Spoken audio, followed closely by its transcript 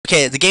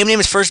Okay, the game name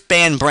is First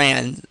Ban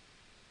Brand.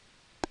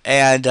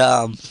 And,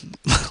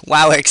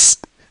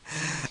 Wawix.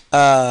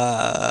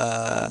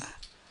 I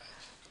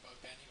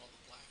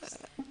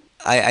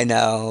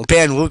know.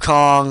 Ban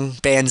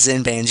Wukong, ban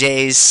Xin, ban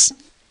Jace.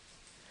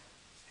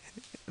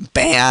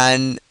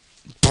 Ban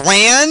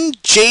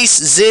Brand, Jace,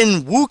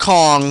 Xin,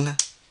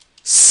 Wukong,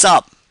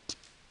 Sup.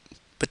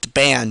 With the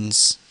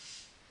bans.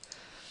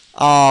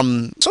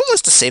 Someone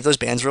wants to save those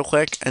bans real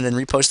quick and then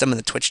repost them in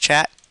the Twitch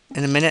chat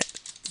in a minute.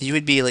 You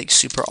would be like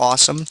super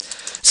awesome.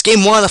 It's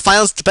game 1 of the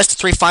finals, the best of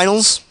 3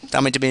 finals.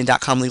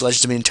 DominateDominion.com League of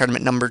Legends Dominion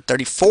Tournament number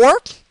 34.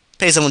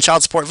 Pays Evelynn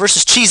Child Support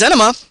versus Cheese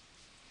Enema.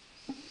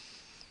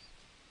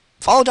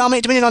 Follow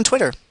Dominate Dominion on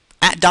Twitter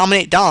at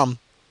DominateDom.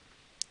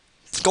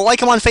 Go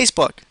like him on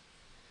Facebook.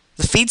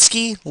 The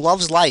Feedski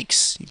loves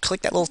likes. You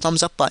click that little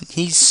thumbs up button.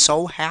 He's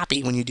so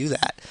happy when you do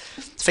that.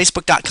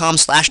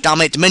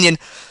 Facebook.com/DominateDominion.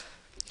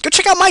 Go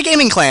check out my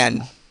gaming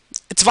clan.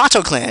 It's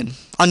Vato Clan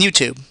on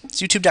YouTube. It's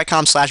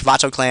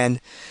youtube.com/VatoClan.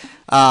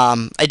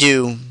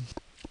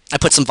 I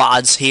put some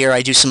VODs here.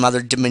 I do some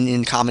other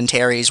Dominion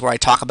commentaries where I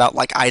talk about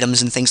like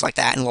items and things like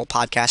that in a little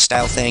podcast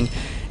style thing.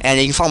 And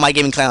you can follow my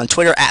gaming clan on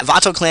Twitter at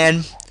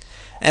VatoClan.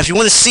 And if you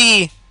want to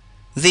see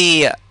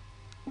the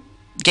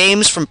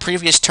games from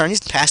previous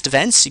tourneys and past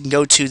events, you can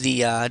go to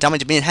the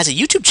Dominate Dominion has a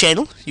YouTube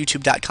channel,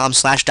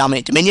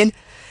 youtube.com/DominateDominion.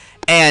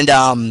 And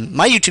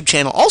my YouTube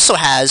channel also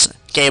has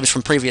games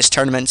from previous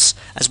tournaments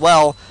as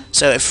well.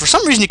 So if for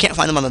some reason you can't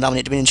find them on the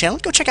Dominate Dominion channel,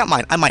 go check out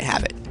mine. I might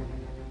have it.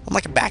 I'm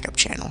like a backup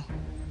channel.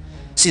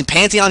 Seeing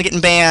Pantheon getting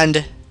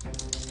banned.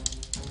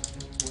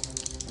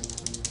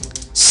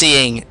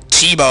 Seeing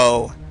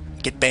Tebow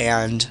get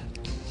banned.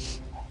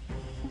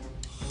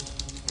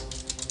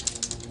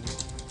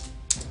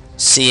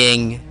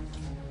 Seeing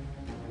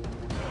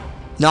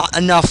not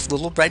enough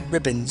little red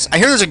ribbons. I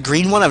hear there's a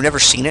green one. I've never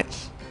seen it.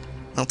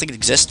 I don't think it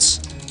exists.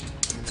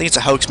 I think it's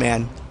a hoax,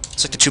 man.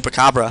 It's like the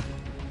Chupacabra.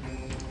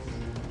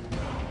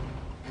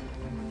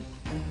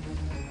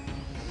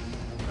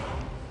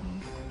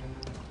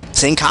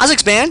 Seeing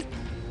Kazakh's banned.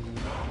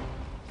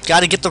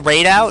 Gotta get the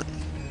raid out.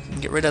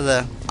 Get rid of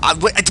the...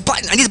 wait, the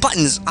button! I need the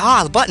buttons!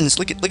 Ah, the buttons!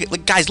 Look,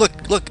 guys, look!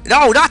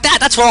 No, not that!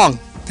 That's wrong!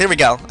 There we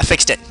go. I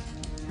fixed it.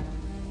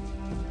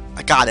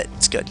 I got it.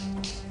 It's good.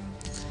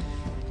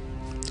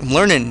 I'm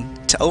learning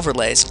to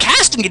overlays.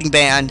 Caston getting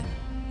banned!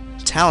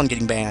 Talon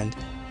getting banned.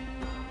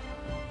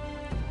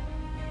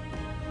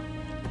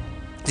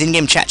 The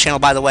in-game chat channel,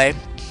 by the way,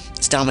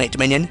 it's Dominate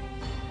Dominion.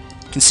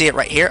 You can see it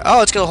right here.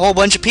 Oh, it's got a whole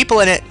bunch of people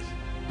in it.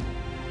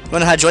 You want to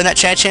know how to join that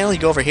chat channel? You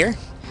go over here.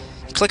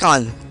 Click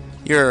on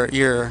your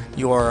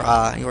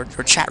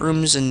chat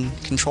rooms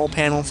and control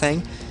panel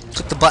thing.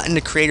 Click the button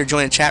to create or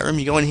join a chat room.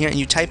 You go in here and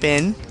you type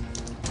in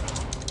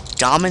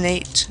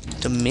Dominate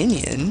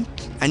Dominion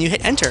and you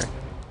hit enter.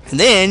 And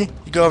then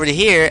you go over to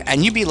here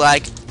and you be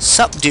like,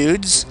 sup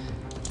dudes,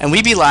 and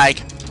we be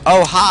like,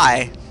 oh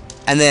hi,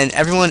 and then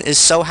everyone is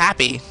so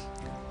happy.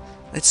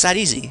 It's that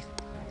easy.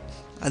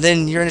 And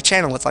then you're in a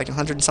channel with like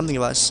 100 and something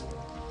of us.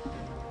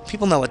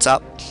 People know what's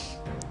up.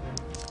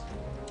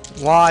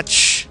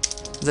 Watch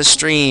the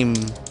stream.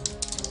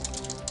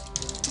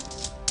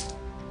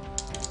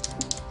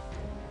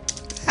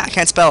 I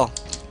can't spell.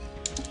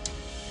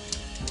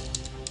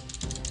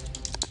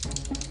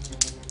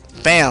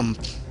 Bam.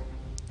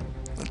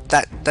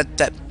 That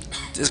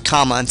is a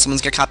comma, and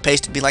someone's gonna copy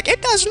paste and be like,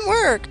 it doesn't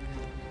work.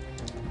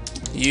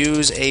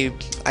 Use a...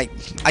 I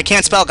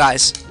can't spell,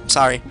 guys. I'm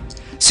sorry.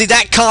 See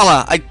that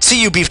comma? I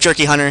see you, Beef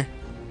Jerky Hunter.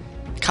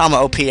 Comma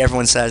OP,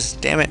 everyone says.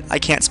 Damn it, I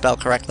can't spell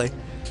correctly.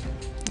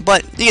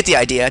 But you get the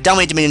idea.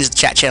 Dominate Dominion is the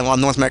chat channel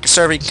on North America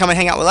server. You can come and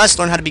hang out with us,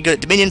 learn how to be good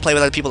at Dominion, play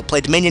with other people that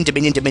play Dominion,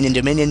 Dominion. That's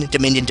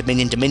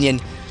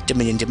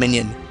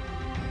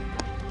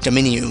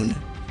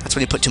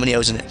when you put too many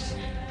O's in it.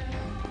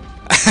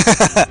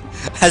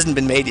 Hasn't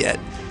been made yet.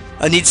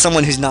 I need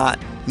someone who's not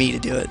me to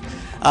do it.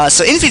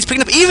 So inFe's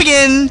picking up Eve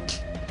again.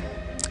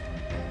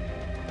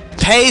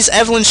 Pays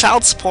Evelynn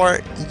child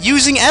support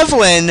using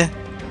Evelynn.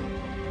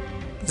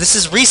 This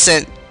is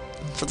recent.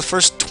 For the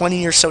first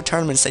 20 or so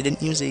tournaments, they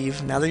didn't use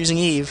Eve. Now they're using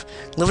Eve.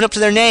 Living up to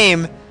their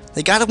name.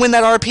 They gotta win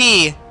that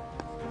RP.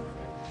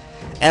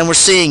 And we're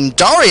seeing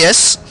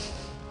Darius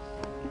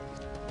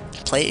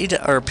played,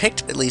 or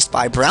picked at least,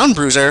 by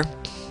brownbruiser.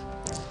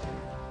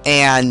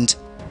 And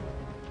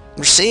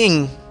we're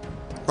seeing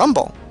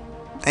Rumble.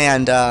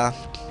 And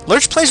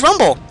Lerch plays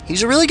Rumble.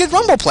 He's a really good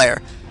Rumble player.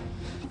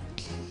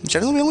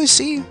 Generally, we only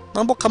see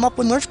Rumble come up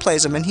when Lerch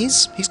plays him, and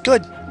he's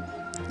good.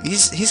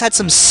 He's had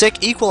some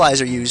sick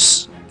equalizer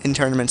use in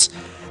tournaments.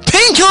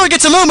 Painkillar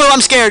gets Amumu!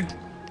 I'm scared!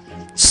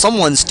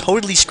 Someone's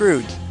totally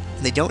screwed.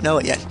 And they don't know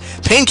it yet.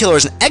 Painkillar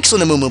is an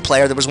excellent Amumu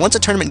player. There was once a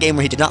tournament game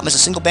where he did not miss a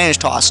single bandage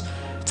toss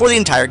for the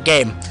entire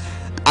game.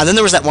 And then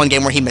there was that one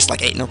game where he missed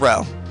like 8 in a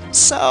row.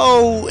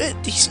 So,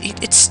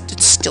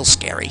 it's still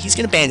scary. He's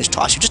going to bandage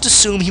toss you. Just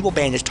assume he will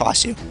bandage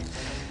toss you.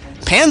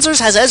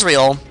 Panzerz has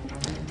Ezreal.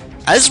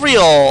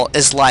 Ezreal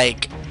is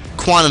like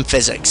quantum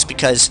physics,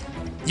 because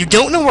you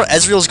don't know where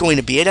Ezreal's going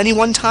to be at any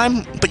one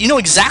time, but you know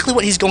exactly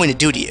what he's going to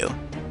do to you.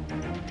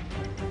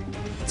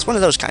 It's one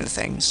of those kind of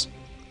things.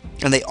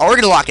 And they are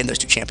going to lock in those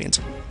two champions.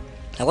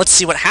 Now let's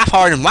see what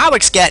Haifhearted and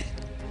Wawix get.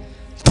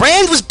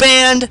 Brand was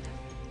banned.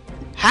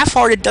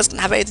 Haifhearted doesn't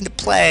have anything to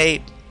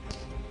play.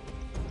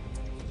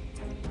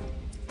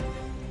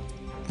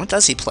 What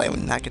does he play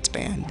when that gets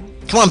banned?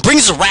 Come on,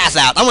 brings the Wrath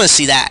out. I want to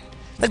see that.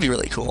 That'd be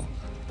really cool.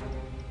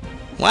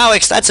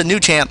 Wawix, that's a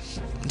new champ.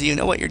 Do you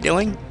know what you're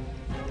doing?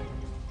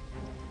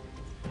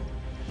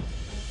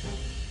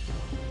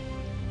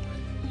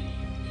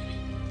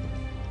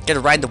 Gotta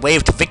ride the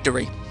wave to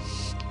victory.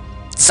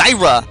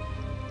 Zyra.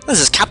 This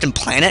is Captain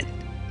Planet.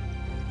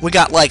 We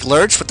got like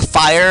Lerch with the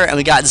fire, and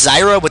we got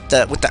Zyra with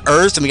the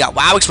earth, and we got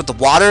Wawix with the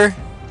water.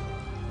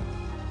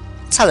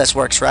 That's how this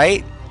works,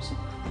 right?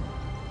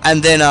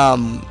 And then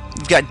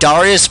we've got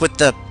Darius with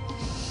the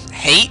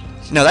hate.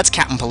 No, that's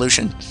Captain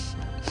Pollution.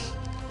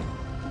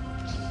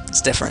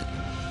 It's different.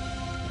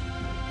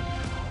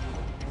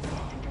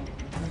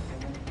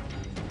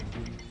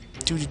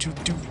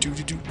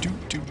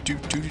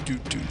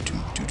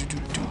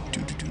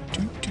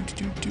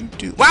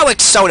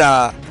 Wawix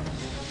Sona.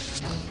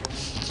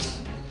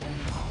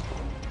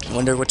 I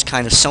wonder which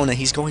kind of Sona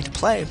he's going to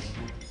play.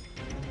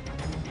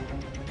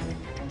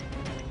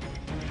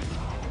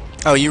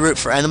 Oh, you root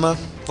for Enema?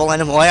 Full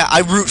Enema? Well, I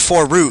root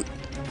for Root.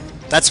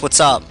 That's what's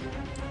up.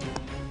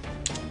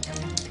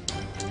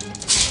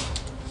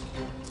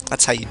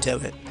 That's how you do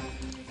it.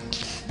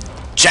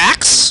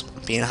 Jax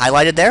being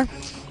highlighted there.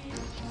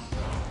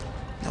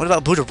 What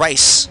about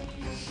Buddahrice?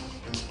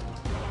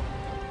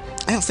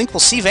 I don't think we'll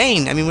see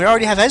Vayne. I mean, we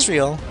already have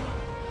Ezreal.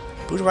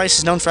 Buddahrice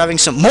is known for having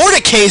some...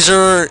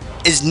 Mordekaiser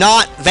is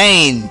not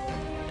Vayne.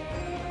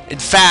 In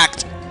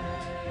fact,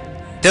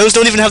 those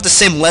don't even have the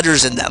same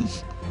letters in them.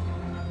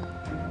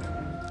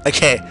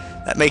 Okay,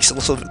 that makes a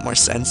little bit more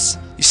sense.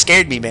 You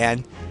scared me,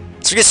 man.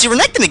 So we're gonna see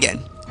Renekton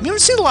again. We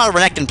haven't seen a lot of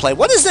Renekton play.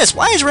 What is this?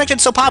 Why is Renekton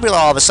so popular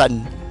all of a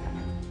sudden?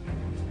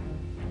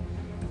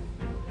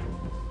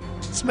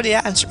 Somebody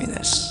answer me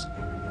this.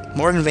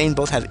 Mord and Vayne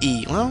both have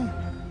E. Well,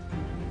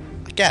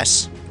 I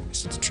guess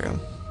it's true.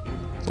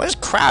 What is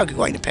Krog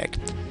going to pick?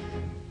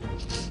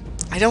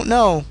 I don't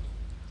know.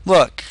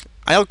 Look,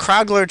 I know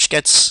Krog Lerch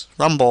gets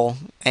Rumble,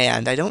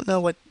 and I don't know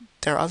what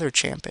their other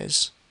champ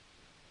is.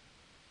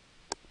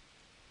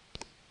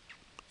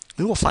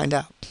 We will find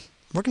out.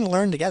 We're going to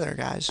learn together,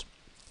 guys.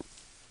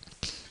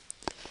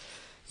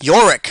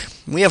 Yorick.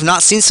 We have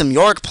not seen some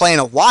Yorick play in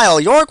a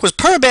while. Yorick was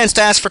permaban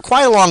status for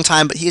quite a long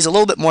time, but he's a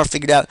little bit more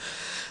figured out.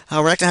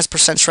 Renekton has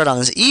percent shred on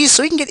his E,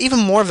 so he can get even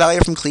more value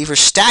from Cleaver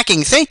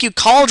stacking. Thank you,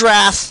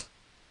 Caldrath.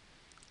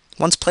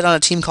 Once played on a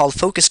team called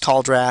Focus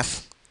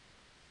Caldrath.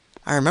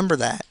 I remember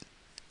that.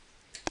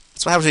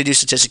 That's what happens when you do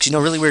statistics. You know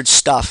really weird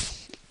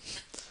stuff.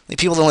 Like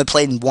people that only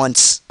played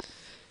once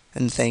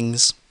and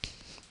things.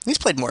 He's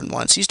played more than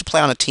once. He used to play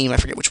on a team. I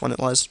forget which one it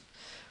was,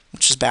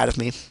 which is bad of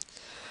me.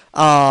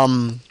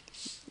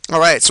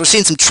 Alright, so we're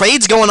seeing some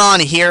trades going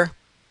on here.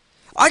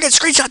 Oh, I got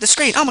screenshot the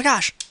screen. Oh my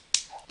gosh.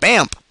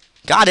 Bam.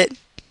 Got it.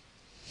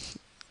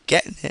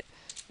 Getting it.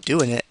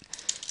 Doing it.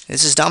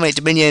 This is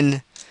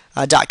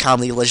DominateDominion.com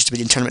League of Legends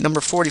Dominion Tournament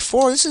number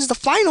 44. This is the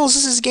finals.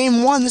 This is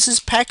game 1. This is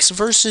PECS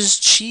versus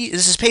Cheese.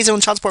 This is Payzone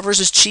and Shotsport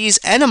versus Cheese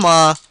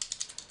Enema.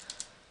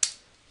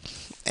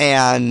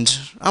 And,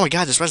 oh my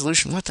god, this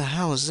resolution. What the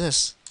hell is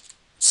this?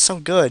 It's so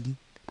good.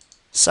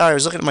 Sorry, I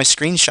was looking at my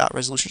screenshot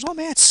resolutions. Oh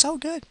man, it's so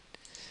good.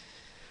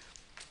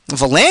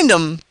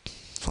 Valandum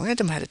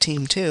had a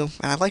team too,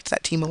 and I liked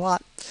that team a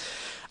lot.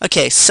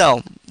 Okay,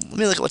 so, let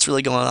me look at what's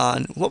really going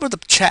on. What were the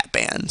chat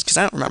bans? Because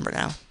I don't remember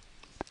now.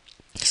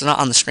 Because they're not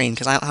on the screen,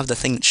 because I don't have the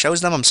thing that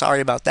shows them. I'm sorry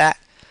about that.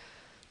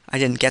 I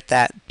didn't get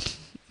that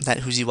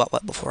who's he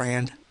what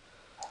beforehand.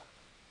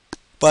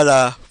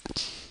 But,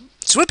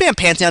 so we ban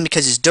Pantheon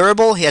because he's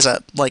durable, he has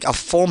a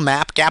full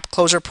map gap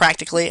closer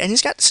practically, and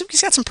he's got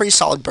some pretty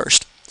solid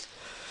burst.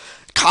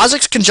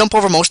 Kha'Zix can jump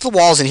over most of the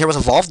walls in here with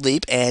Evolved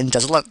Leap and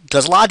does a lot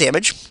of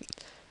damage.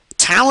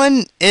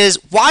 Talon is...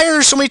 Why are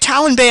there so many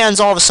Talon bans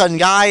all of a sudden,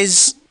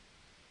 guys?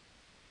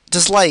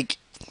 Does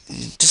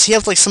he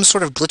have some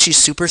sort of glitchy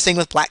super thing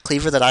with Black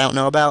Cleaver that I don't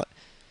know about?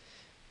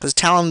 Because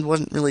Talon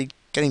wasn't really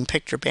getting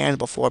picked or banned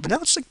before, but now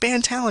it's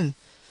ban Talon.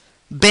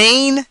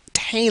 Bane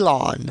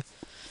Talon.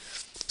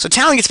 So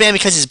Talon gets banned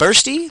because he's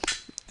bursty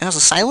and has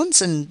a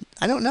silence, and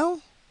I don't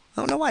know.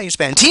 I don't know why he's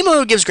banned.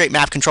 Teemo gives great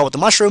map control with the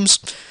mushrooms.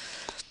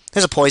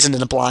 There's a poison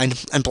and a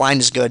blind, and blind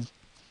is good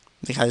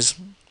because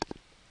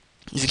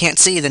if you can't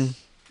see, then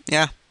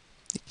yeah,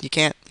 you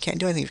can't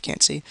do anything if you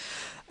can't see.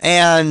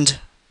 And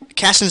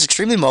Caston's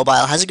extremely mobile,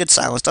 has a good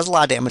silence, does a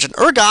lot of damage, and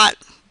Urgot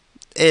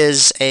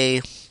is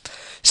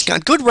he's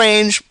got good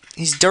range,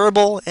 he's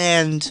durable,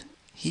 and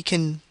he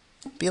can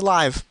be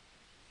alive.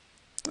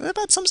 That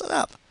about sums it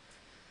up.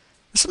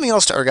 There's something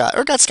else to Urgot.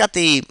 Urgot's got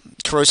the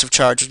corrosive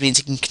charge, which means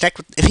he can connect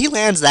with... If he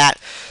lands that,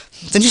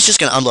 then he's just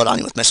going to unload on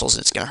you with missiles,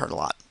 and it's going to hurt a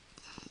lot.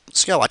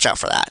 So you gotta watch out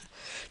for that.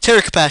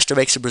 Terror Capacitor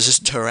makes him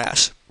resistant to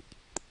harass.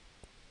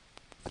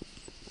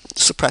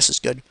 Suppress is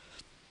good.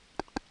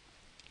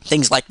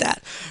 Things like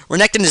that.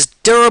 Renekton is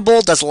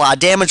durable, does a lot of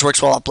damage,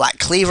 works well with Black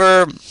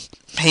Cleaver.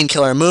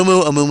 Painkillar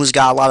Amumu. Amumu's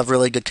got a lot of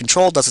really good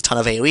control, does a ton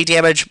of AoE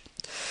damage.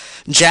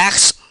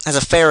 Jax has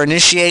a fair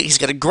initiate. He's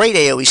got a great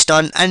AoE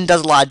stun and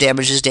does a lot of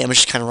damage. His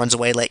damage kind of runs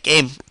away late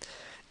game.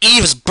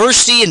 Eve is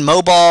bursty and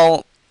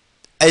mobile.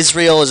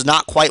 Ezreal is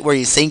not quite where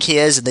you think he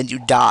is, and then you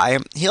die.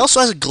 He also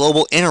has a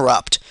global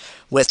interrupt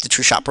with the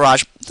True Shot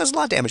Barrage. Does a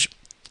lot of damage.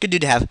 Good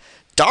dude to have.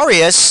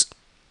 Darius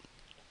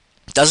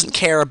doesn't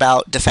care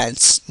about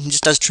defense. He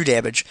just does true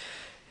damage.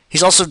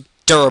 He's also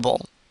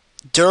durable.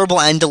 Durable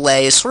and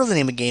delay is sort of the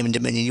name of the game in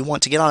Dominion. You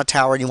want to get on a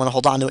tower and you want to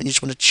hold on to it and you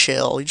just want to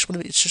chill. You just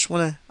want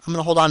to, I'm going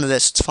to hold on to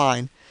this. It's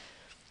fine.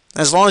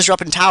 As long as you're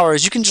up in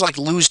towers, you can just like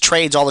lose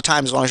trades all the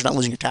time as long as you're not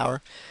losing your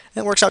tower.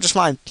 And it works out just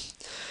fine.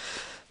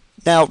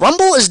 Now,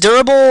 Rumble is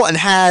durable and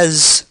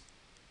has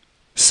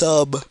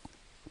sub.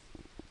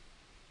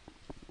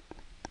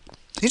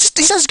 He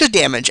does good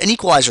damage, and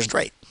Equalizer's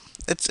great.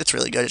 It's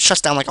really good. It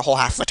shuts down like a whole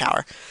half of a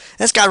tower.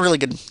 And it's got really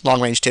good long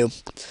range too.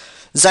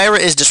 Zyra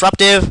is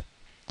disruptive,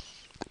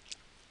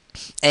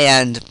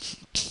 and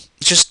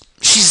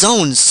she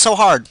zones so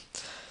hard.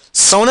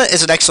 Sona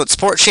is an excellent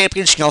support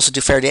champion. She can also do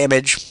fair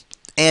damage.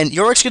 And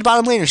Yorick's good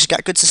bottom laner. He's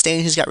got good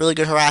sustain. He's got really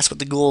good harass with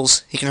the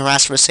ghouls. He can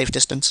harass from a safe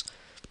distance.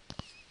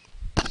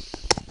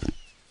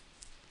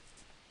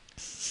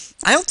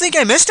 I don't think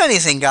I missed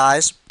anything,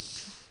 guys.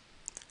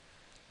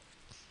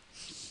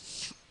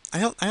 I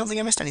don't think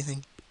I missed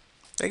anything.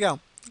 There you go.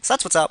 So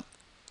that's what's up.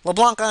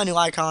 LeBlanc got a new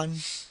icon.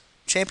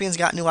 Champions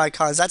got new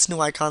icons. That's new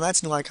icon.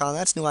 That's new icon.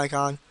 That's new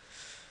icon.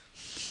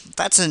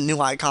 That's a new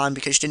icon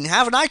because she didn't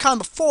have an icon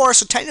before,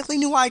 so technically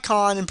new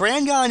icon. And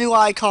Brand got a new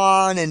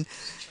icon, and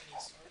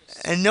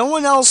no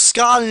one else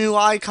got a new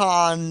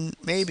icon.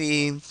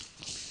 Maybe.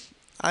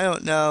 I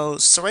don't know.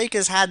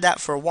 Soraka's had that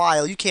for a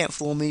while. You can't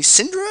fool me.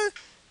 Syndra?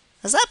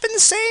 Has that been the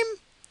same?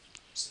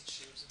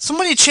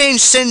 Somebody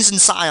changed Sins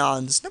and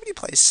Scions. Nobody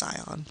plays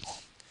Scion.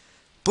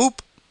 Boop.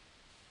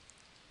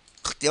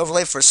 Click the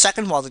overlay for a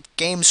second while the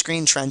game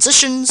screen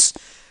transitions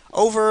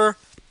over.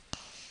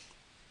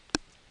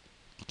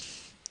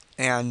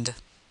 And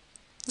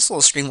this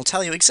little screen will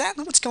tell you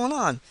exactly what's going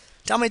on.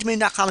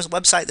 DominateDominion.com is a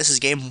website. This is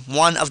game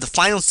 1 of the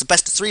finals. It's the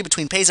best of 3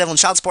 between Panzerz, Evelynn,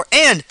 Child Support,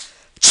 and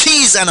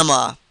Cheese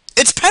Enema.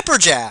 It's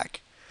Pepperjack.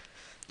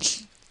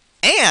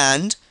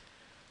 And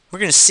we're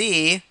going to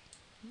see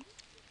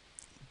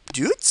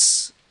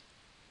dudes.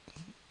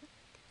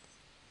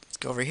 Let's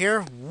go over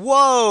here.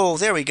 Whoa,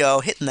 there we go.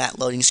 Hitting that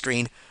loading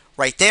screen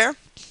right there.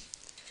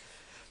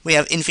 We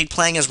have inFe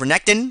playing as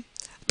Renekton,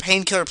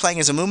 Painkillar playing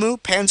as Amumu,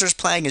 Panzerz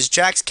playing as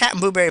Jax,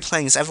 CaptnBuwberry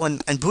playing as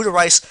Evelynn, and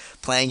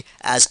Buddahrice playing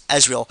as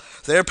Ezreal.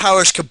 Their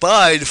powers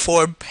combined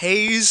form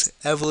Panzerz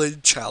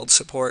Evelynn Child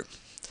Support.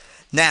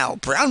 Now,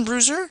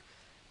 brownbruiser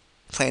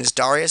playing as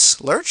Darius,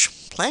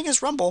 Lerch playing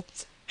as Rumble,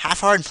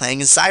 Haifhearted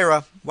playing as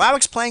Zyra,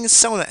 Wawix playing as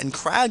Sona, and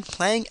Crag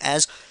playing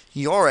as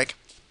Yorick.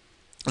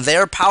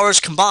 Their powers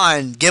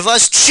combined give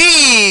us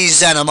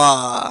Cheese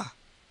Enema!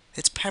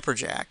 It's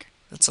Pepperjack.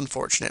 That's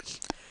unfortunate.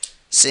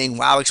 Seeing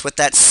Wawix with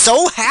that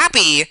so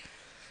happy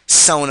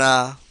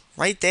Sona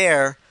right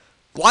there.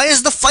 Why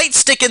is the fight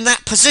stick in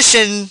that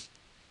position?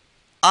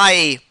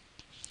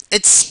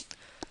 It's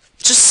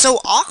just so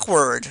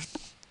awkward.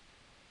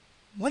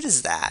 What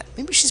is that?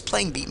 Maybe she's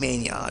playing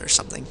Beatmania or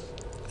something.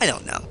 I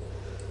don't know.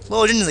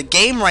 Load into the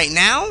game right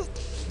now.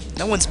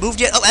 No one's moved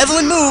yet. Oh,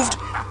 Evelynn moved.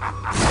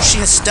 She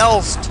has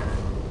stealthed.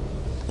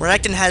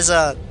 Renekton has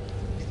a...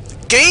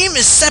 The game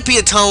is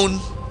sepia tone.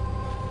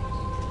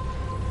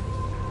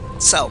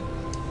 So,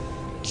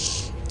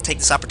 take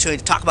this opportunity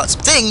to talk about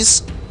some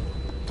things.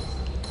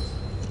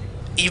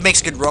 Eve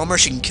makes a good roamer.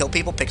 She can kill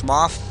people, pick them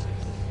off.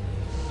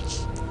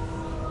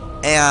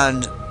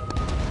 And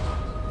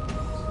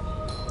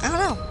I don't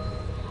know.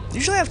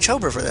 Usually I have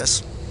Chobra for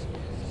this.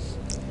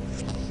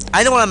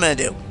 I know what I'm gonna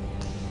do.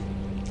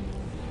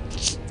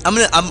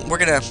 We're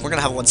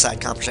gonna have a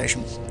one-side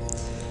conversation.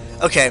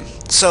 Okay,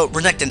 so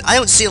Renekton. I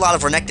don't see a lot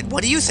of Renekton.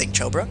 What do you think,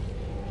 Chobra?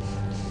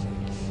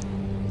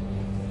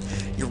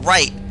 You're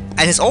right.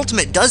 And his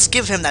ultimate does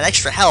give him that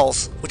extra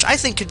health, which I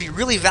think could be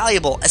really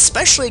valuable,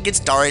 especially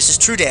against Darius'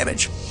 true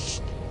damage.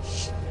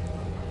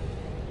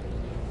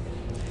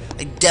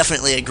 I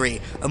definitely agree.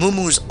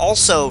 Amumu is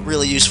also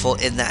really useful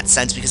in that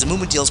sense, because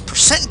Amumu deals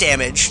 %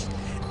 damage,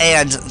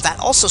 and that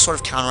also sort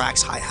of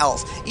counteracts high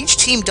health. Each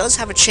team does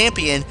have a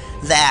champion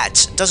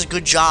that does a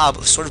good job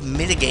of sort of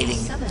mitigating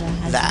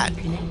that.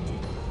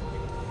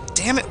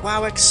 Damn it,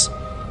 Wawix.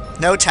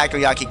 No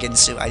Takoyaki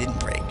Ginsu, I didn't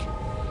break.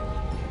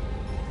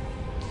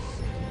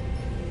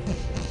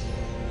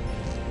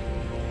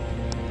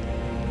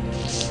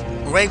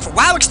 We're waiting for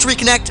Wawix to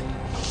reconnect.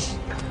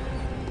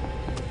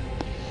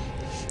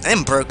 I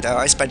am broke though.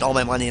 I spent all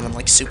my money and I'm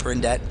like super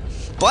in debt.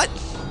 But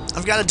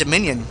I've got a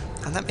Dominion,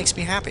 and that makes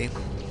me happy.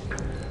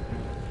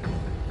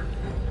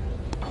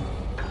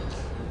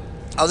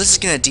 Oh, this is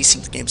gonna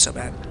desync the game so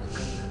bad.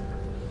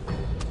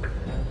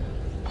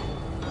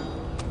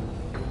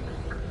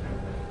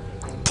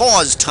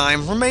 Pause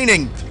time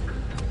remaining.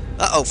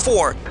 Uh-oh,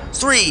 4,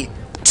 3,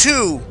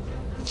 2,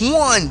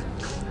 1.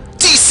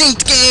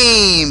 Desynced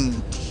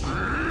game!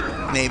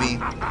 Maybe.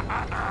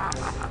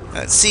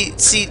 See,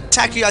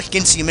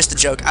 Takuyakinsi, you missed the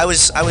joke. I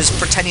was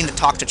pretending to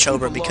talk to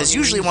Chobra because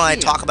usually when I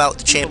talk about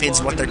the champions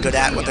and what they're good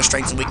at, what their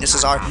strengths and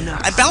weaknesses are,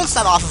 I bounce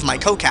that off of my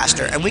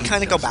co-caster, and we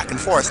kind of go back and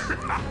forth.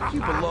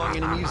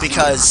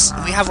 Because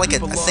we have like a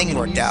thing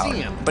worked out.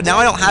 But now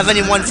I don't have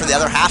anyone for the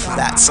other half of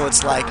that, so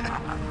it's like,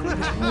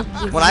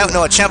 when I don't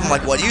know a champ, I'm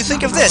like, what do you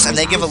think of this? And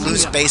they give a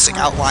loose basic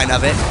outline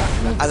of it,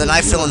 and then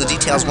I fill in the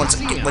details once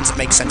it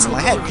makes sense in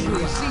my head.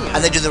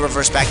 And they do the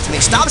reverse back to me.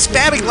 Stop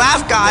spamming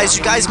laugh, guys!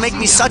 You guys make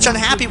me such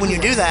unhappy when you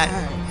do that.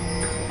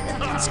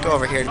 Let's go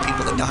over here to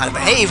people that know how to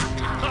behave.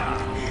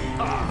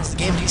 Is the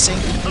game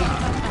desync?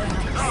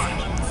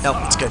 Nope,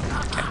 it's good.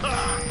 Okay.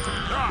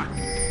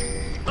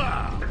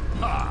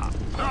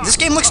 This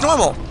game looks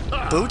normal.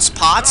 Boots,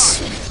 pots,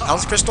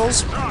 health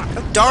crystals.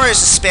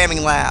 Darius is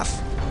spamming laugh.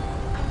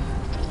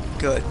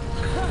 Good.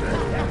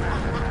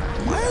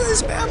 Why are they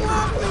spamming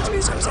laugh? It makes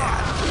me so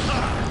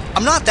sad.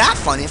 I'm not that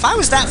funny. If I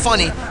was that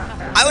funny,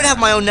 I would have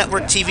my own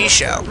network TV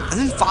show, and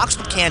then Fox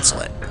would cancel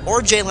it,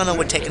 or Jay Leno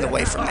would take it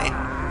away from me.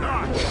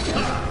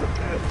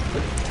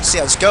 Let's see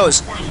how this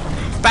goes.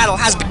 Battle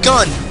has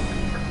begun.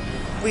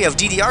 We have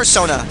DDR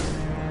Sona,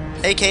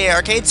 aka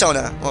Arcade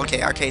Sona. Well,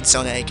 okay, Arcade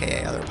Sona,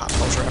 aka other pop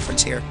culture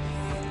reference here.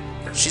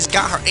 She's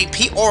got her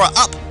AP aura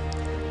up.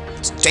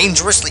 It's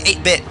dangerously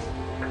 8-bit.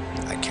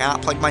 I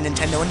cannot plug my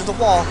Nintendo into the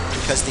wall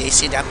because the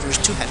AC adapter is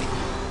too heavy.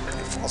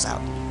 It falls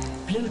out.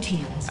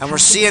 And we're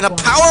seeing a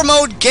power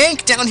mode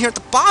gank down here at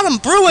the bottom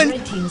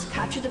brewing.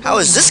 How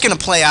is this gonna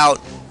play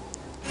out?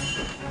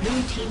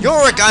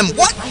 Yorick,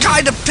 what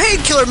kind of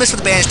painkiller missed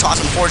with the bandage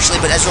toss, unfortunately,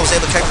 but Ezreal was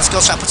able to connect the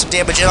skill shot, put some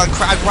damage in on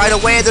Krag right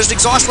away. There's an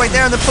exhaust right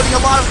there, and they're putting a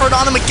lot of hurt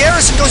on him. And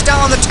Garrison goes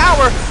down on the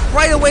tower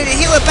right away to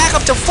heal it back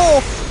up to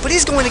full, but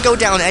he's going to go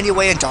down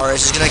anyway, and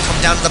Darius is going to come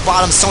down to the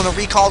bottom. Sona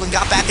recalled and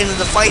got back into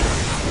the fight.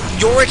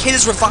 Yorick hit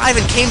his revive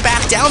and came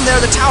back down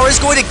there. The tower is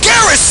going to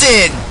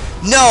Garrison!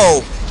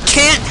 No!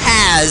 Can't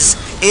has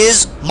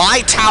is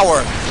my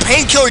tower.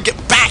 Painkiller, get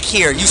back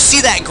here. You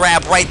see that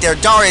grab right there.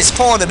 Darius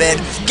pulling him in,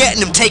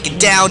 getting him taken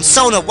down.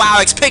 Sona,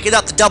 Wawix picking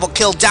up the double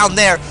kill down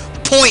there.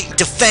 Point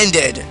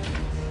defended.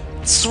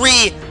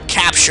 3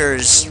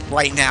 captures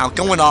right now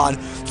going on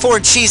for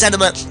Cheese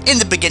Enema in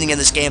the beginning of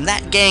this game.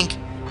 That gank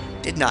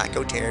did not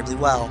go terribly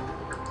well.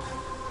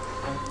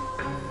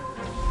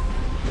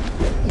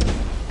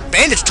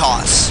 Bandage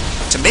toss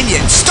to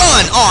minion.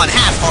 Stun on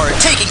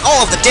Haifhearted, taking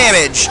all of the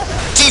damage.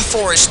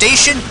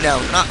 Deforestation? No,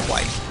 not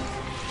quite.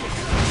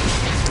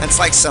 That's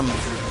like some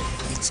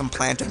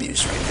plant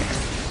abuse right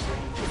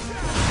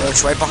there.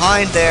 Lerch right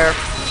behind there.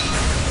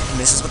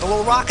 Misses with a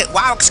little rocket.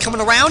 Wawix coming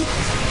around.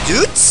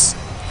 Dudes.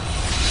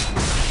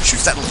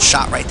 Shoots that little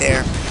shot right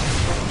there.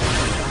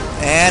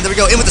 And there we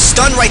go. In with the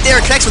stun right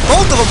there. Connects with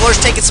both of them. Lerch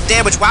taking some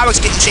damage.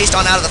 Wawix getting chased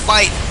on out of the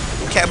fight.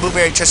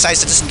 CaptnBuwberry decides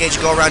to disengage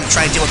and go around and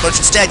try and deal with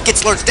Lerch instead.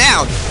 Gets Lerch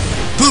down.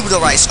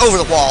 Buddahrice over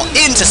the wall.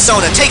 Into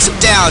Sona. Takes him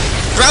down.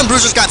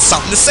 Brownbruiser's got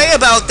something to say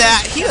about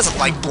that. He doesn't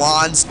like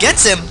blondes.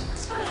 Gets him.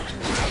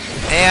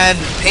 And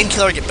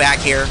Painkiller, get back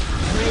here.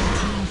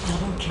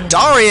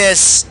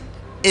 Darius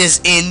is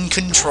in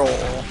control.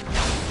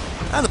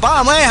 On the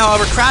bottom lane,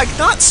 however, Krag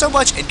not so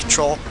much in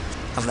control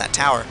of that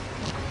tower.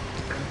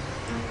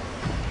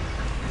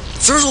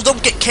 Ezreal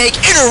don't get cake.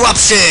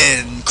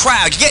 Interruption!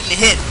 Krag getting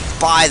hit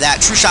by that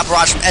True Shot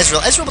Barrage from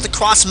Ezreal. Ezreal with the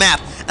cross map.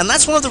 And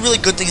that's one of the really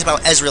good things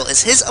about Ezreal,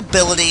 is his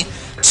ability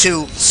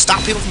to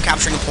stop people from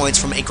capturing points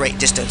from a great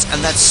distance.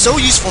 And that's so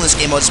useful in this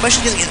game mode,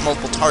 especially because he hit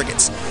multiple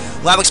targets.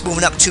 Wawix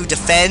moving up to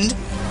defend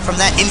from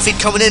that inFe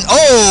coming in.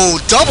 Oh,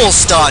 double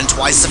stun.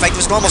 Twice as effective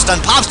as normal stun.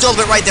 Pops still a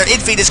bit right there.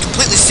 inFe is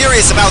completely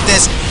serious about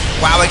this.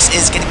 Wawix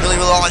is getting really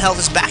low on health,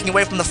 is backing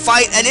away from the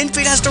fight, and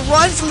inFe has to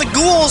run from the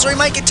ghouls or he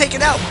might get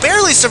taken out.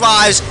 Barely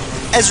survives.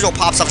 Ezreal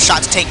pops up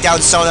shot to take down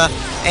Sona,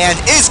 and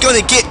is going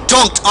to get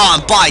dunked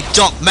on by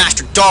Dunk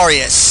Master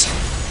Darius.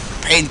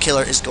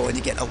 Painkiller is going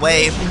to get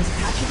away.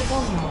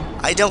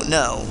 I don't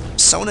know.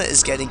 Sona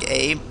is getting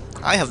a...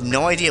 I have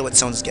no idea what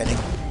Sona's getting.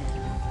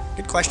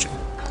 Good question.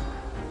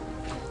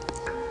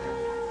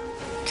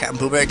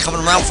 CaptnBuwberry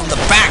coming around from the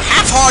back.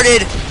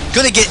 Half-hearted!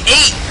 Gonna get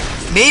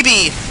 8!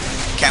 Maybe!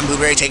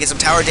 CaptnBuwberry taking some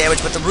tower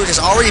damage, but the root has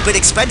already been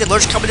expended.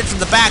 Lerch coming in from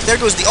the back. There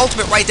goes the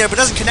ultimate right there, but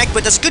doesn't connect,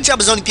 but does a good job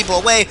of zoning people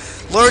away.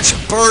 Lerch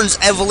burns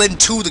Evelynn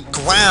to the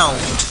ground.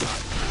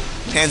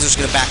 Panzer's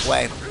gonna back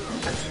away.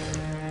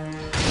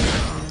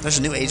 There's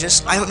a new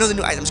Aegis. I don't know the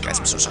new items, guys.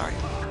 I'm so sorry.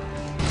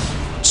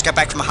 Just got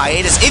back from a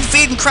hiatus.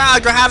 inFe and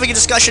Krag are having a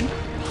discussion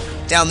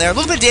down there. A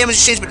little bit of damage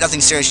exchange, but nothing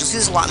serious. You'll see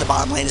this a lot in the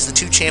bottom lane as the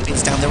 2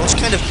 champions down there will just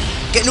kind of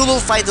get into a little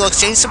fight. They'll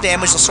exchange some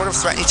damage. They'll sort of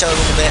threaten each other a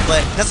little bit,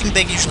 but nothing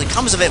big usually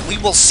comes of it. We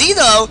will see,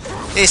 though.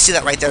 You see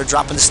that right there,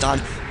 dropping the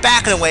stun.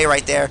 Backing away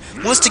right there.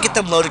 Wants to get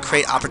them low to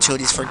create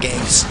opportunities for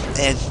games.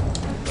 And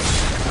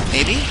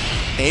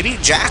maybe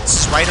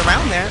Jax is right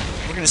around there.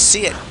 We're going to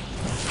see it.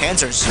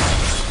 Panzerz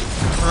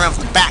coming around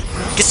from the back.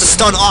 Gets the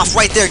stun off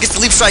right there. Gets the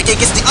leap strike in.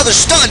 Gets the other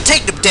stun.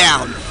 Taking him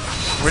down.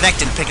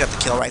 Renekton picking up the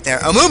kill right there.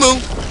 Amumu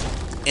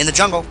in the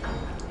jungle.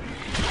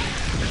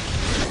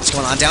 What's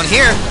going on down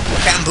here?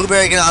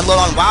 CaptnBuwberry gonna unload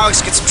on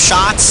Wawix, get some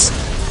shots.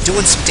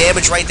 doing some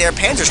damage right there.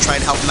 Panzerz trying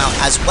to help him out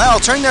as well,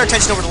 turning their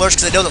attention over to Lerch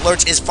because they know that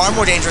Lerch is far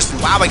more dangerous than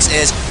Wawix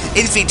is.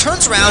 inFe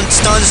turns around,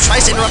 stuns,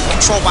 tries to interrupt and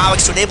control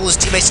Wawix to enable his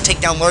teammates to take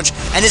down Lerch,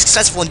 and is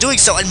successful in doing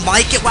so, and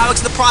might get Wawix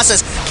in the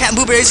process.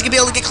 CaptnBuwberry is going to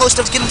be able to get close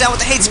enough to get him down with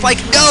the hate spike.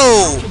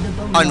 No!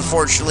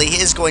 Unfortunately,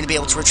 he is going to be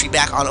able to retreat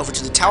back on over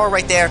to the tower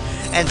right there,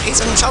 and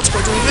PECS and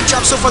CaptnBuwberry doing a good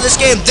job so far this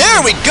game.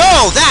 There we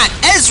go! That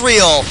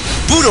Ezreal!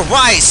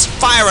 Buddahrice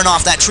firing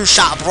off that true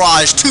shot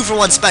barrage.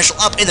 2-for-1 special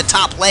up in the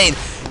top lane.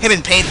 Him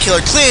and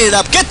Painkillar cleaning it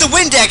up. Get the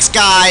Windex,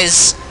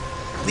 guys!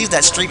 Leave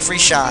that streak-free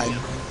shine.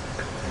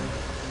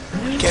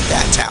 Get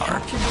that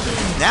tower.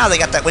 Now they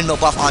got that windmill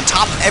buff on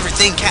top of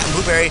everything.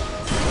 CaptnBuwberry.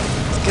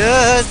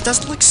 Good.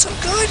 Doesn't look so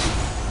good.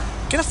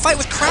 Gonna fight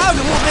with Crowd in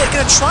a little bit.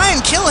 Gonna try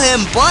and kill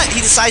him, but he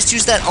decides to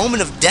use that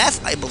Omen of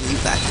Death. I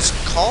believe that is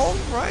called,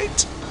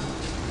 right?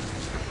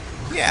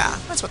 Yeah,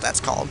 that's what that's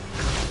called.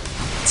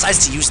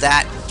 Decides to use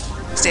that.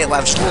 Stay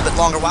alive just a little bit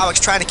longer. Wawix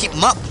trying to keep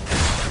him up.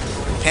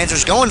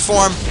 Panzerz going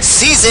for him.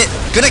 Sees it.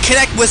 Gonna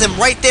connect with him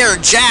right there.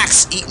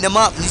 Jax eating him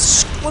up. And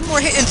he's one more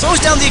hit and throws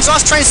down the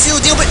exhaust trying to seal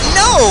the deal, but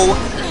no!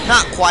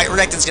 Not quite.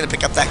 Renekton's gonna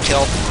pick up that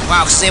kill.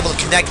 Wawix is able to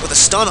connect with a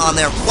stun on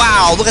there.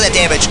 Wow, look at that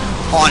damage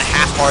on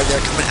Haifhearted there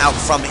coming out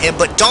from him.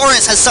 But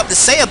Darius has something to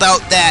say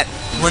about that.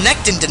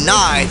 Renekton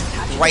denied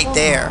right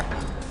there.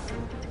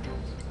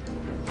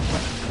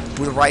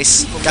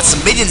 Buddahrice got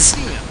some minions.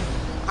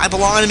 I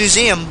belong in a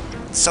museum.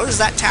 So does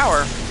that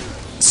tower.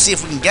 Let's see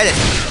if we can get it.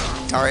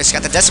 Darius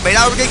got the decimate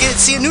out. We're gonna get it.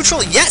 See it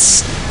neutral.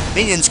 Yes!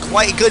 Minions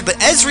quite good, but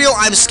Ezreal,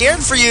 I'm scared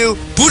for you.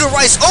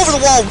 Buddahrice over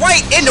the wall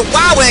right into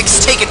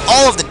Wawix, taking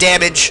all of the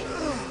damage.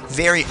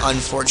 Very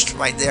unfortunate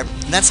right there.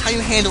 And that's how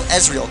you handle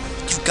Ezreal.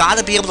 You've got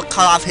to be able to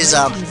cut off his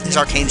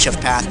arcane shift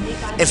path.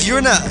 If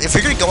you're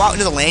gonna go out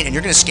into the lane and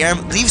you're gonna scare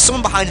him, leave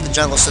someone behind in the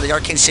jungle so the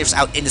arcane shifts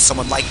out into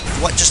someone, like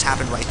what just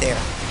happened right there.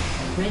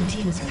 Red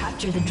team has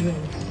captured the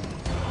drone.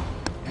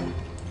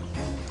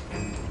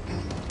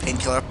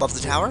 Painkillar up above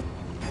the tower.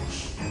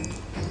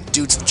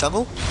 Dudes in the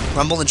jungle.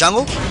 Rumble in the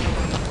jungle.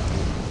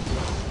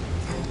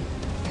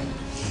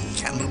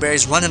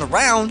 CaptnBuwberry's running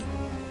around.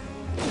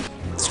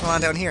 What's going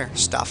on down here?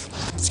 Stuff.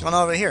 What's going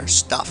on over here?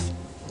 Stuff.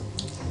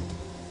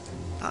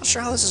 Not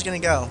sure how this is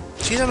going to go.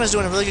 Cheeseum is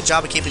doing a really good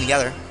job of keeping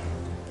together.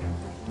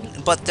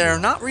 But they're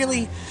not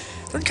really...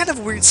 They're in kind of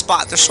a weird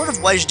spot. They're sort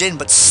of wedged in,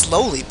 but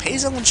slowly.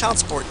 PECS and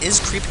CaptnBuwberry is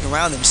creeping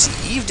around them.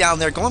 See Eve down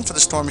there going for the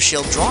Storm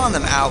Shield, drawing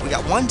them out. We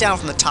got one down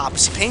from the top. We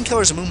see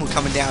Painkillar Amumu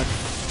coming down.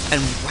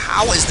 And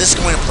how is this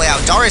going to play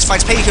out? Darius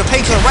fights Painkillar.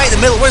 Painkillar right in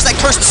the middle. Where's that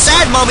cursed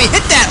sad mummy?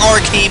 Hit that R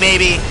key,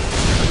 maybe.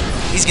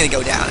 He's going to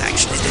go down,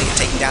 actually. He's going to get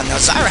taken down. Now,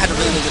 Zyra had a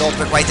really good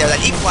ultimate right there.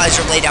 That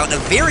equalizer laid out in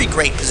a very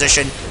great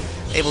position.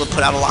 Able to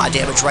put out a lot of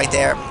damage right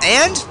there.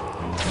 And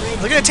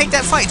they're going to take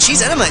that fight.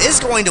 Cheese Enema is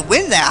going to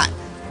win that.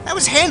 That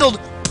was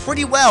handled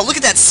pretty well. Look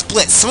at that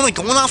split. Someone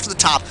going off to the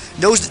top.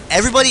 Knows that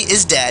everybody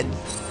is dead.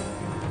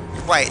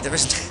 Right,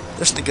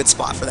 there's a good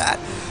spot for that.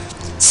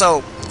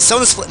 So,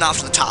 Sona's splitting off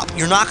to the top.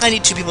 You're not going to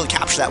need two people to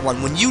capture that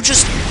one. When you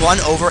just run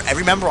over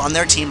every member on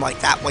their team like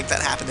that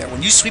happened there.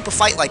 When you sweep a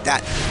fight like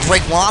that,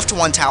 break one off to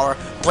one tower,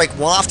 break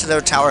one off to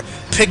their tower,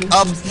 pick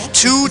up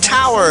two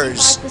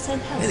towers.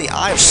 May the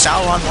Eye of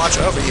Sauron watch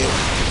over you.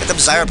 Get them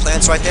Zyra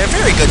plants right there.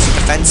 Very good for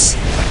defense.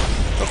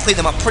 They'll clean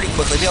them up pretty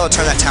quickly, be able to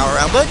turn that tower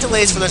around, but it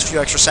delays for those few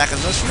extra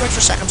seconds. Those few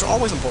extra seconds are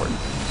always important.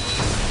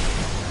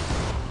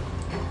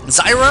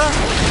 Zyra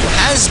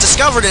has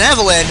discovered an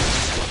Evelynn,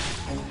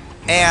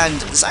 and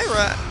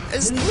Zyra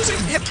is losing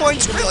hit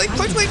points really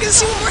quickly. Gonna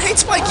see one more hate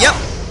spike. Yep.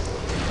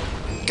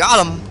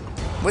 Got him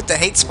with the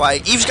hate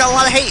spike. Eve's got a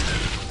lot of hate.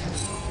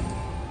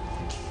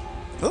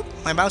 Oop,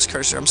 my mouse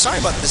cursor. I'm sorry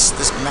about this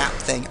map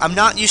thing. I'm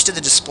not used to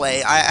the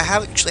display. I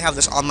actually have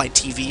this on my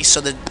TV,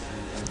 so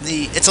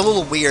it's a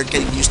little weird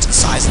getting used to the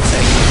size of the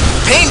thing.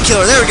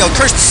 Painkillar, there we go.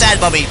 Curse the sad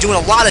mummy, doing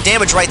a lot of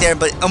damage right there,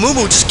 but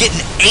Amumu just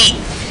getting 8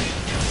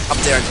 up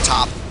there at the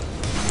top.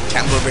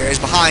 CaptnBuwberry is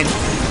behind.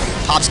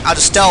 Pops out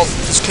of stealth.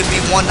 This could be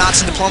one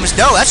Nox in diplomacy.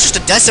 No, that's just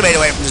a decimate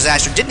away from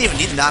disaster. Didn't even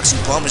need the Nox in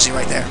diplomacy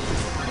right there.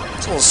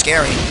 It's a little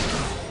scary.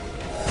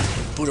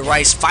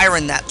 Buddahrice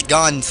firing that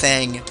gun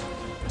thing.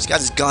 He's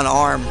got his gun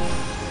arm.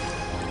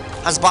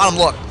 How's the bottom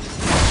look?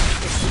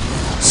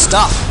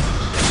 Stuff.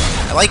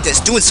 I like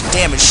this. Doing some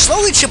damage.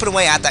 Slowly chipping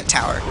away at that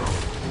tower.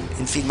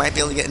 inFe might be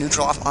able to get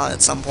neutral off on it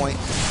at some point.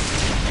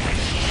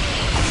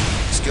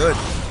 It's good.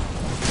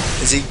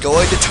 Is he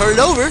going to turn it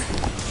over?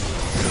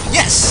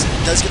 Yes!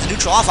 He does get the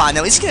neutral off on.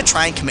 Now he's going to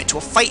try and commit to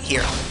a fight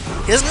here.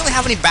 He doesn't really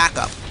have any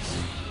backup.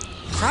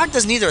 Crowd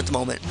doesn't either at the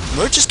moment.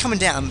 Lerch is coming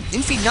down.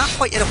 inFe not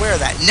quite yet aware of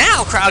that.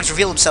 Now Crowd's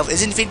revealed himself.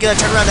 Is inFe going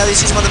to turn around now that he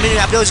sees him on the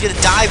mini-map? No, he's going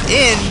to dive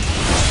in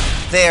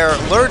there.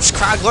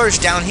 Crowd Lerch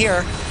down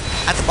here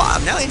at the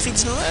bottom. Now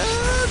inFe's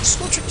just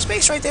a little tricky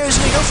space right there. He's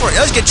going to go for it.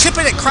 He's going to chip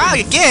in at Crowd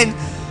again.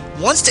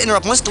 Wants to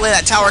interrupt, wants to delay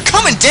that tower.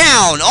 Coming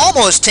down!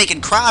 Almost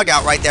taking Crowd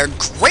out right there.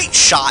 Great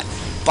shot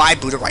by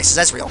Buddahrice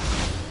Ezreal.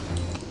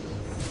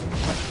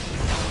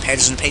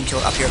 Panzerz and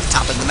Painkillar up here at the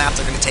top of the map.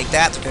 They're going to take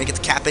that. They're going to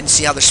get the cap in,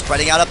 see how they're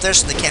spreading out up there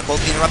so they can't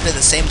both be interrupted at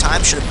the same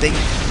time. Should a big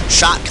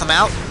shot come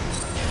out.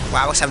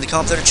 Wawix having to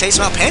come up there to chase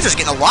him out. Panzerz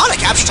getting a lot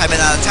of capture time in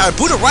out of the tower.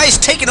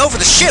 Buddahrice taking over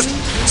the shift,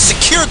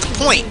 secured the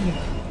point.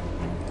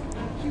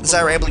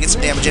 Zyra able to get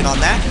some damage in on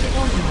that.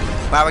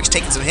 Wawix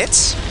taking some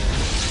hits.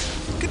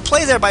 Good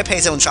play there by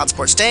Panzerz and shot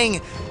support.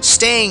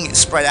 Staying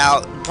spread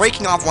out,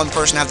 breaking off one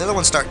person, have the other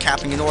one start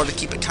capping in order to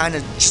keep it kind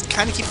of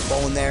keep it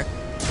rolling there.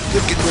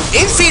 Good move.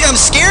 inFe, I'm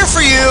scared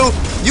for you.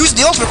 Using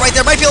the ultimate right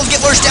there. Might be able to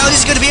get Lerch down.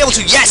 He's going to be able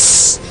to.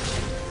 Yes!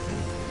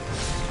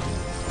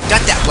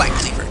 Got that Black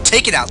Cleaver.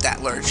 Taking out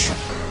that Lerch.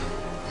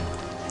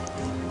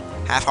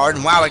 Haifhearted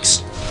and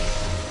Wawix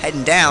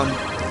heading down.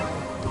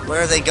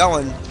 Where are they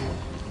going?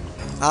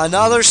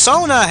 Another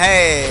Sona,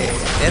 hey!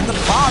 In the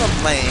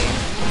bottom lane.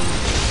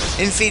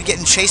 inFe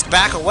getting chased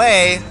back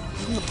away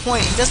from the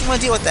point. He doesn't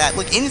want to deal with that.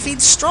 Look,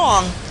 inFe's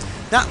strong.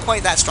 Not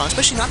quite that strong,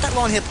 especially not that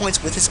low on hit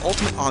points with his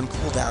ultimate on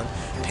cooldown.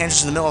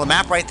 Panzerz in the middle of the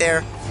map right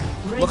there,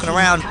 looking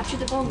around.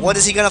 What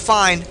is he gonna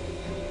find?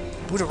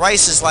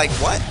 Buddahrice is like,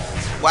 what?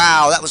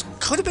 Wow, that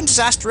could have been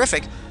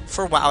disasterific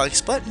for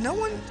Wawix, but no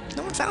one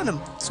found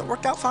him, so it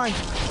worked out fine.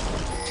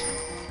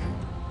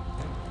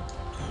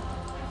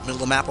 Middle of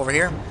the map over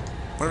here.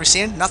 What are we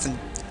seeing? Nothing.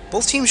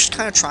 Both teams just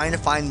kind of trying to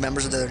find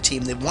members of the other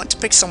team. They want to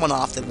pick someone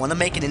off. They want to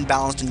make an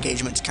imbalanced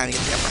engagement to kind of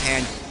get the upper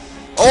hand.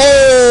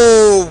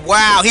 Oh,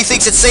 wow, he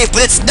thinks it's safe,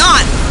 but it's not!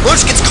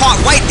 Lerch gets caught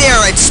right there,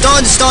 and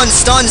stun,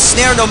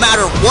 snare no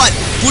matter what.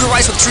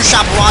 Buddahrice with True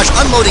Shot Barrage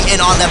unloading in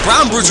on them.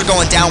 brownbruiser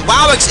going down.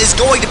 Wawix is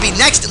going to be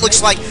next, it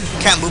looks like.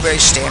 CaptnBuwberry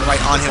staying right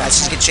on him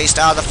as he gets chased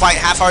out of the fight.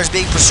 Haifhearted is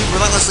being pursued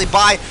relentlessly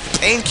by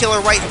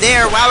Painkillar right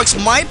there. Wawix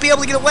might be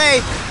able to get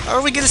away.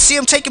 Are we going to see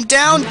him take him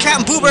down?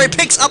 CaptnBuwberry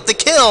picks up the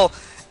kill.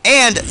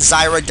 And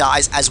Zyra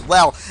dies as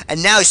well.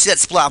 And now you see that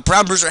split out.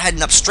 brownbruiser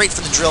heading up straight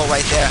for the drill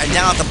right there. And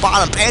down at the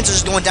bottom, Panzerz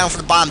is going down for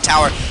the bottom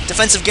tower.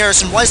 Defensive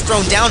garrison was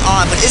thrown down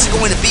on, but is it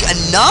going to be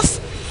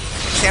enough?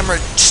 Camera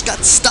just got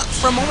stuck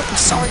for a moment. I'm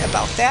sorry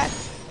about that.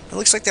 It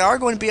looks like they are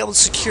going to be able to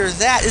secure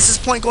that. Is this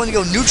point going to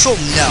go neutral?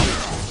 No.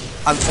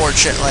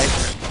 Unfortunately.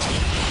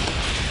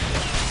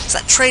 So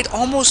that trade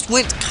almost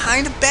went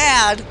kind of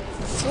bad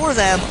for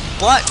them,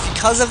 but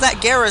because of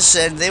that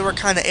garrison, they were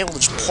kind of able to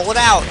just pull it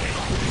out.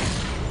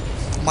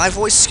 My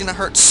voice is gonna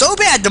hurt so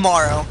bad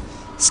tomorrow.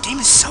 This game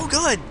is so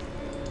good.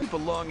 You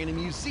belong in a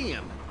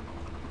museum.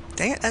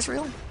 Dang it,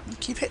 Ezreal. You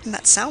keep hitting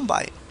that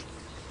soundbite.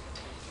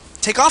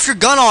 Take off your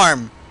gun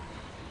arm.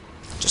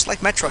 Just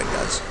like Metroid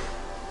does.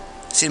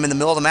 See him in the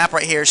middle of the map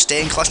right here,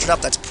 staying clustered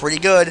up. That's pretty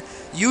good,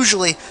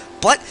 usually.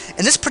 But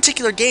in this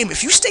particular game,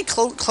 if you stay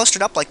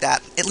clustered up like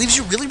that, it leaves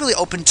you really, really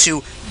open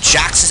to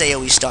Jax's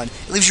AoE stun.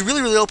 It leaves you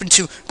really, really open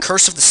to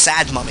Curse of the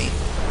Sad Mummy.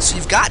 So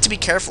you've got to be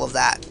careful of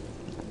that.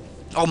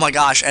 Oh my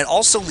gosh, and it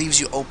also leaves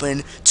you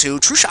open to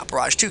True Shot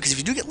Barrage too, because if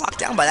you do get locked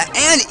down by that,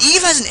 and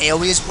Eve has an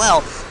AoE as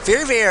well,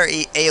 very,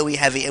 very AoE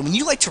heavy, and when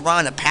you like to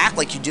run a pack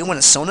like you do when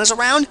a Sona's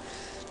around,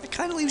 it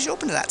kind of leaves you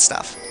open to that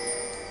stuff.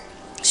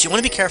 So you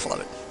want to be careful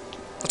of it.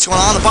 What's going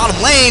on in the bottom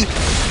lane?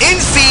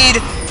 inFe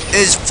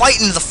is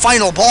fighting the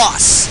final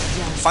boss.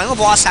 Final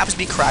boss happens to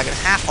be Kragan,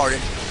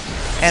 Haifhearted.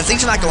 And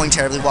things are not going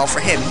terribly well for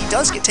him. He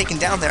does get taken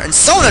down there. And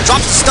Sona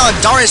drops the stun.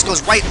 Darius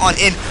goes right on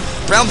in.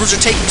 brownbruiser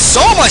taking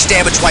so much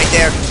damage right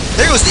there.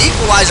 There goes the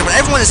equalizer, but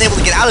everyone is able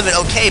to get out of it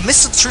okay.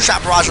 Misses the True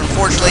Shot Barrage,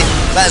 unfortunately.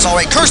 That is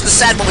alright. Curse the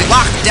Sad, but we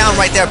locked him down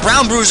right there.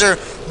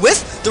 brownbruiser with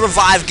the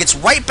revive gets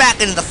right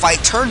back into the fight,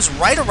 turns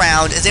right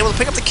around, is able to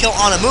pick up the kill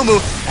on Amumu,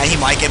 and he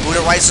might get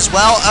Buddahrice as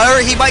well, or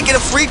he might get a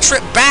free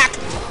trip back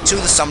to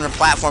the summoner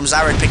platform.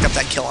 Zyra picked up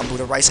that kill on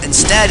Buddahrice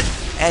instead.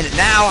 And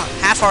now,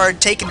 Haifhearted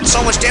taking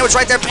so much damage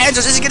right there.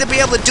 Panzerz, is he going to be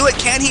able to do it?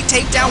 Can he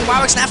take down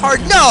Wawix and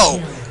Haifhearted? No!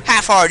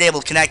 Haifhearted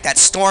able to connect that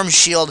Storm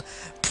Shield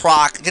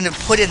proc. Going to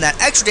put in that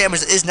extra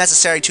damage that is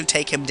necessary to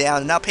take him down.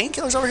 And now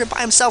Painkillar's over here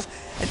by himself,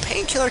 and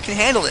Painkillar can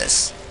handle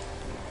this.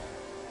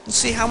 Let's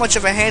see how much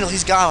of a handle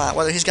he's got on it.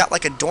 Whether he's got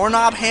like a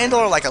doorknob handle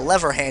or like a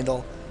lever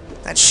handle.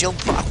 That shield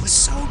proc was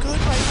so good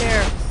right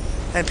there.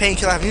 And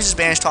Painkillar, having used his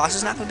Banish Toss,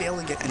 is not going to be able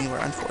to get anywhere,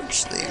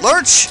 unfortunately.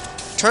 Lerch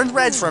turned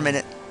red for a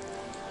minute.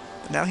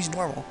 Now he's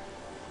normal.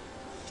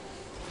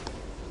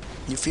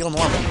 You feel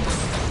normal.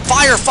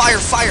 Fire, fire,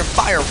 fire,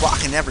 fire,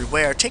 rocking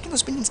everywhere, taking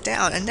those minions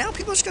down, and now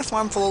people are just gonna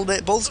farm for a little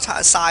bit. Both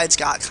sides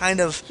got kind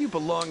of, what's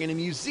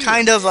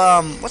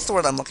the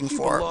word I'm looking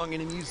for?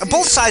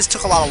 Both sides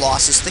took a lot of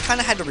losses, so they kind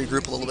of had to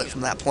regroup a little bit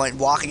from that point.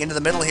 Walking into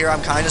the middle here,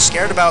 I'm kind of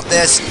scared about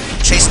this.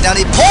 Chasing down,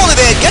 he pulled him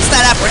in, gets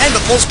that apprehend,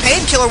 but pulls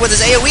Painkillar with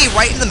his AoE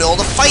right in the middle of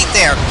the fight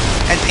there.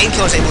 And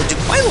Painkillar's able to do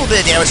quite a little bit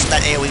of damage with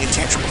that AoE and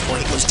Tantrum before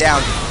he goes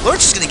down.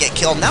 Lerch is gonna get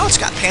killed. Now it's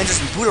got Panzerz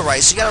and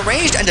Buddahrice, so you got a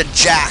ranged and a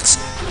Jax.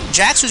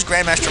 Jax, whose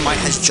Grandmaster Might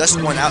has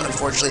just worn out,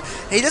 unfortunately.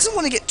 And he doesn't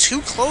want to get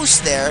too close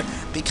there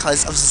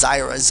because of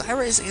Zyra.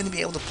 Zyra is going to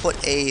be able to put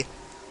a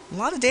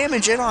lot of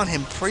damage in on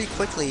him pretty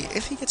quickly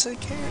if he gets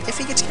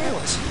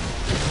careless.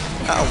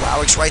 Uh-oh,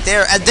 Wawix right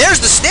there. And there's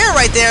the snare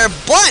right there,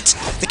 but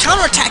the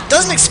counterattack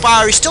doesn't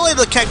expire. He's still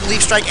able to connect the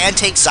Leaf Strike and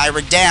take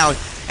Zyra down.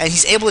 And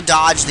he's able to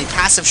dodge the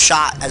passive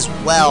shot as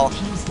well.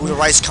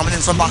 Buddahrice coming in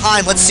from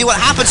behind. Let's see what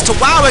happens to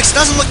Wawix.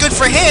 Doesn't look good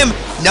for him.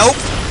 Nope.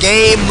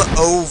 Game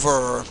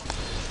over.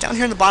 Down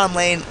here in the bottom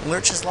lane,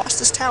 Lerch has lost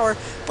his tower,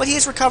 but he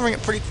is recovering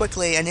it pretty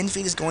quickly, and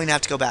inFe is going to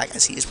have to go back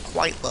as he is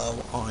quite low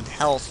on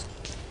health.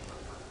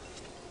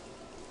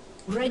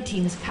 Red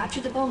team has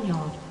captured the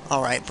boneyard.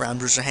 Alright,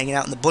 brownbruiser hanging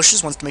out in the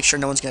bushes, wants to make sure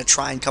no one's going to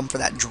try and come for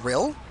that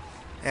drill.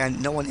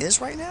 And no one is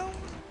right now.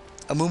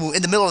 Amumu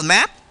in the middle of the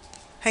map,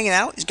 hanging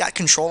out. He's got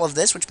control of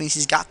this, which means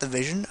he's got the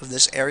vision of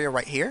this area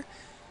right here.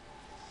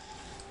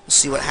 We'll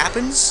see what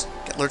happens.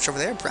 Got Lerch over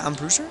there,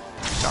 brownbruiser,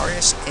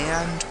 Darius,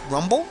 and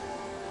Rumble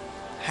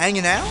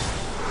hanging out.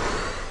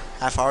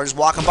 Haifhearted is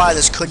walking by.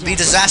 This could be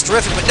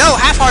disasterific, but no,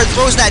 Haifhearted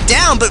throws that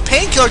down, but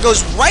Painkillar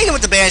goes right in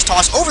with the bandage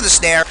toss over the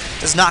snare.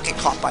 Does not get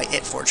caught by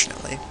it,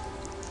 fortunately.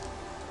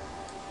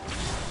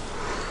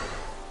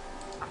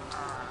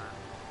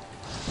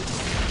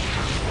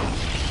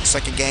 Looks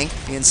like a gank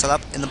being set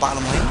up in the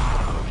bottom lane.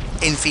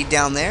 inFe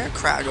down there,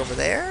 Crag over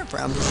there.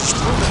 brownbruiser's a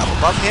little bit up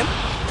above him.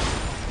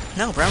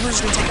 No,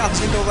 brownbruiser's going to take off.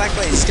 He's going to go back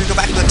way. He's going to go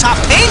back to the top.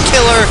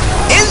 Painkillar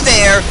in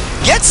there.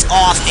 Gets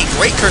off a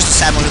great curse to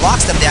Samuel. He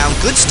locks them down.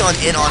 Good stun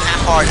in on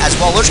Haifhearted as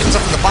well. Lerch comes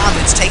up from the bottom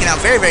and it's taken out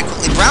very, very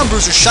quickly.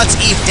 brownbruiser shuts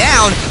Eve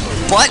down,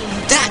 but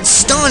that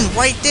stun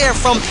right there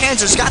from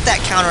Panzerz got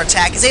that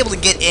counterattack. Is able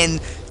to get in,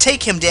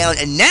 take him down,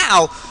 and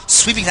now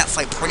sweeping that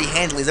fight pretty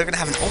handily. They're going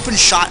to have an open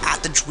shot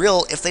at the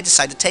drill if they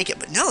decide to take it.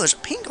 But no, there's a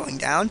ping going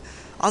down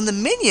on the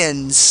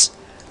minions.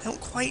 I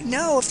don't quite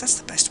know if that's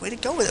the best way to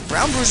go with it.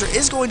 brownbruiser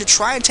is going to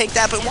try and take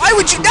that, but why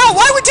would you? No,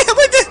 why would you?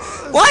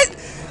 What?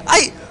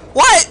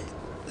 What?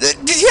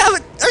 Did you have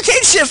an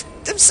arcade shift?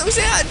 I'm so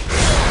sad.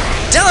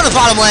 Down in the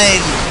bottom lane,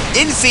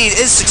 inFe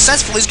is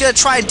successful. He's going to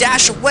try and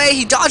dash away.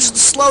 He dodges the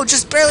slow,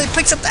 just barely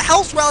picks up the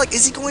health relic.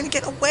 Is he going to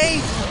get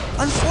away?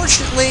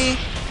 Unfortunately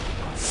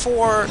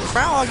for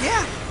Krog,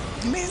 yeah,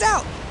 he made it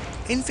out.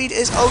 inFe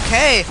is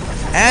okay.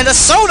 And a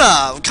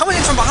Sona coming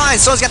in from behind.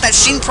 Sona's got that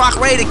Sheen proc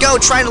ready to go,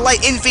 trying to light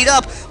inFe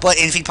up, but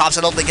inFe pops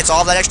it open, gets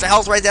all that extra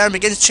health right there, and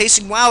begins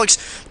chasing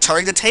Wawix,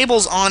 turning the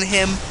tables on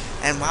him.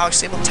 And Wawix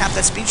is able to tap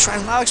that speed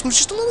shrine. Wawix moves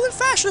just a little bit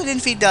faster than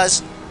inFe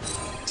does.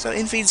 So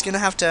inFe's going to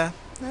have to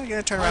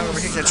turn around over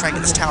here to try and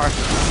get this tower. Up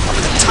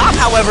at the top,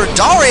 however,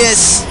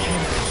 Darius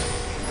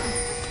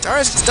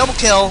gets double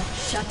kill.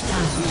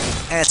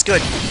 And it's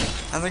good.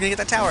 And they're going to get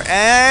that tower.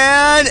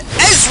 And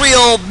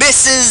Ezreal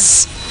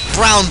misses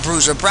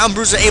brownbruiser.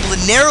 brownbruiser able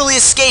to narrowly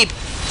escape.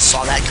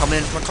 Saw that coming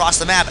in from across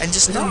the map and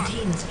just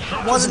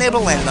wasn't able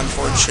to land it,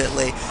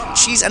 unfortunately.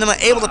 She's Enema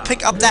able to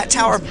pick up that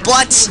tower,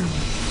 but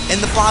in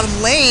the bottom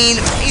lane,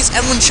 PECS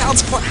Evelynn Child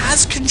Support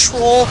has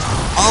control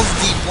of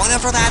the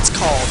whatever that's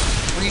called.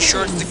 Pretty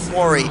sure it's the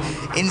quarry.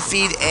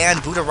 inFe and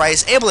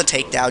Buddahrice able to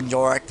take down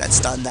Yorick. That's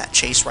done that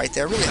chase right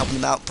there, really helping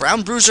him out.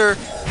 brownbruiser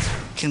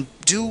can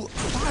do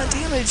a lot of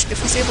damage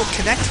if he's able to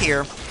connect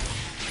here.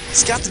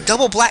 He's got the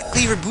double black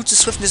cleaver, boots of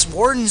swiftness,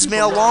 warden's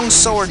mail, long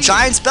sword,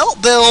 giant's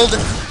belt build,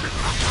 and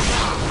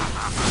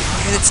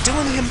it's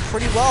doing him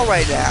pretty well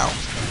right now.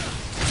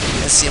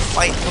 You're gonna see a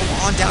fight go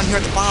on down here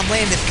at the bottom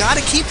lane. They've got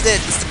to keep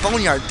this. It's the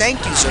boneyard. Thank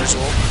you, Ezreal.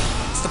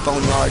 It's the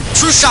boneyard.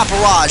 True shot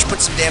barrage. Put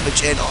some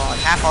damage in on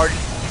Haifhearted.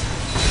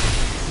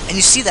 And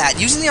you see that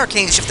using the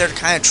arcane shift there to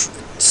kind of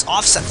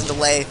offset the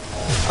delay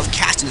of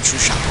casting the true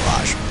shot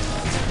barrage.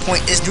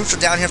 Point is neutral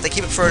down here. If they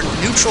keep it for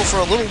neutral for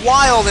a little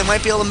while, they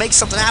might be able to make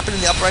something happen in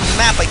the upper end of the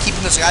map by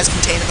keeping those guys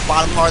contained at the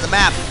bottom part of the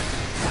map.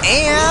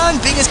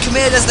 And being as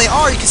committed as they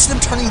are, you can see them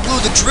turning blue.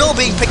 The drill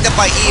being picked up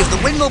by Eve, the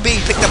windmill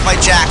being picked up by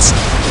Jax,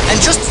 and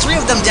just three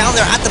of them down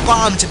there at the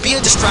bottom to be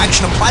a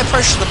distraction, apply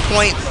pressure to the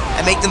point,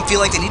 and make them feel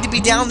like they need to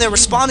be down there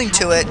responding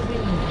to it.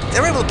 They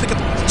were able to pick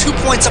up 2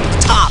 points up at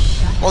the top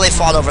while they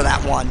fought over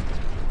that one.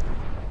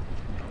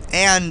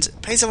 And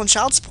PECS Evelynn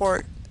Child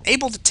Support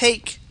able to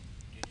take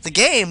the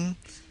game.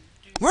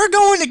 We're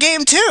going to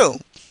game 2.